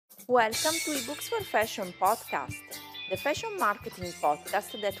Welcome to eBooks for Fashion podcast, the fashion marketing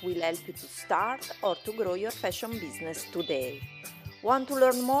podcast that will help you to start or to grow your fashion business today. Want to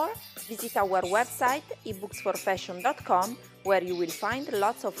learn more? Visit our website ebooksforfashion.com where you will find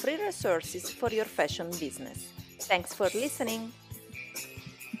lots of free resources for your fashion business. Thanks for listening.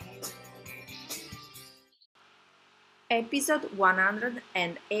 Episode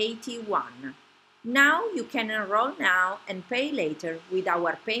 181. Now you can enroll now and pay later with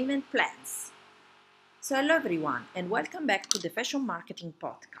our payment plans. So hello everyone and welcome back to the Fashion Marketing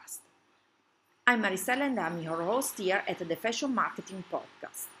Podcast. I'm Maricela and I'm your host here at the Fashion Marketing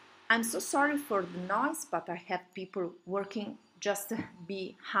Podcast. I'm so sorry for the noise, but I have people working just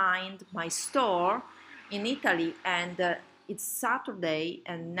behind my store in Italy, and it's Saturday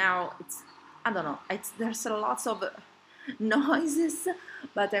and now there's a lots of noises,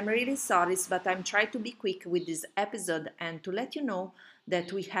 but I'm really sorry, but I'm trying to be quick with this episode and to let you know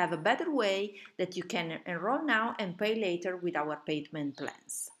that we have a better way that you can enroll now and pay later with our payment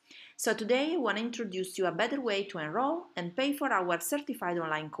plans. So today I want to introduce you a better way to enroll and pay for our certified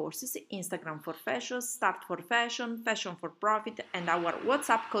online courses, Instagram for Fashion, Start for Fashion, Fashion for Profit, and our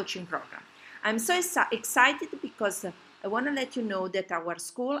WhatsApp coaching program. I'm so excited because I want to let you know that our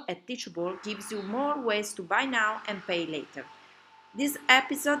school at Teachable gives you more ways to buy now and pay later. This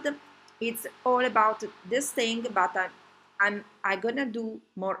episode it's all about this thing, but I'm gonna do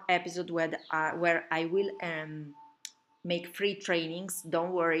more episodes where I will make free trainings.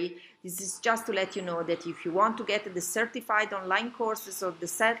 Don't worry. This is just to let you know that if you want to get the certified online courses or the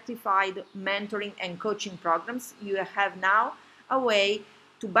certified mentoring and coaching programs, you have now a way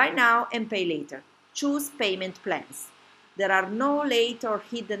to buy now and pay later. Choose payment plans. There are no late or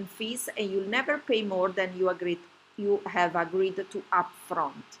hidden fees, and you'll never pay more than you have agreed to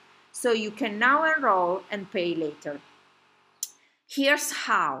upfront. So you can now enroll and pay later. Here's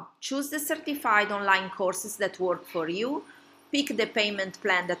how. Choose the certified online courses that work for you. Pick the payment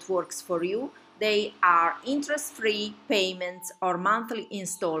plan that works for you. They are interest-free payments or monthly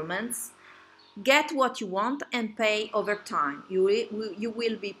installments. Get what you want and pay over time. You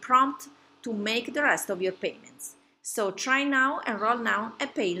will be prompt to make the rest of your payments. So try now, enroll now,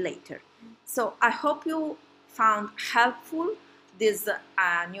 and pay later. So I hope you found helpful this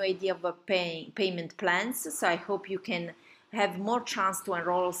new idea of payment plans. So I hope you can have more chance to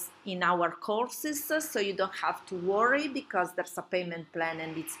enroll in our courses, so you don't have to worry because there's a payment plan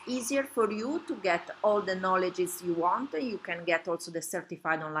and it's easier for you to get all the knowledges you want. You can get also the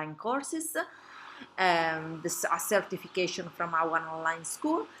certified online courses, a certification from our online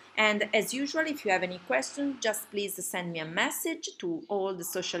school. And as usual, if you have any questions, just please send me a message to all the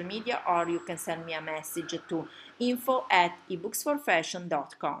social media, or you can send me a message to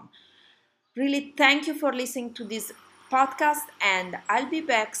info@ebooksforfashion.com. Really, thank you for listening to this podcast, and I'll be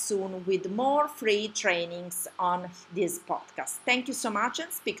back soon with more free trainings on this podcast. Thank you so much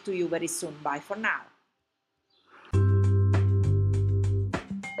and speak to you very soon. Bye for now.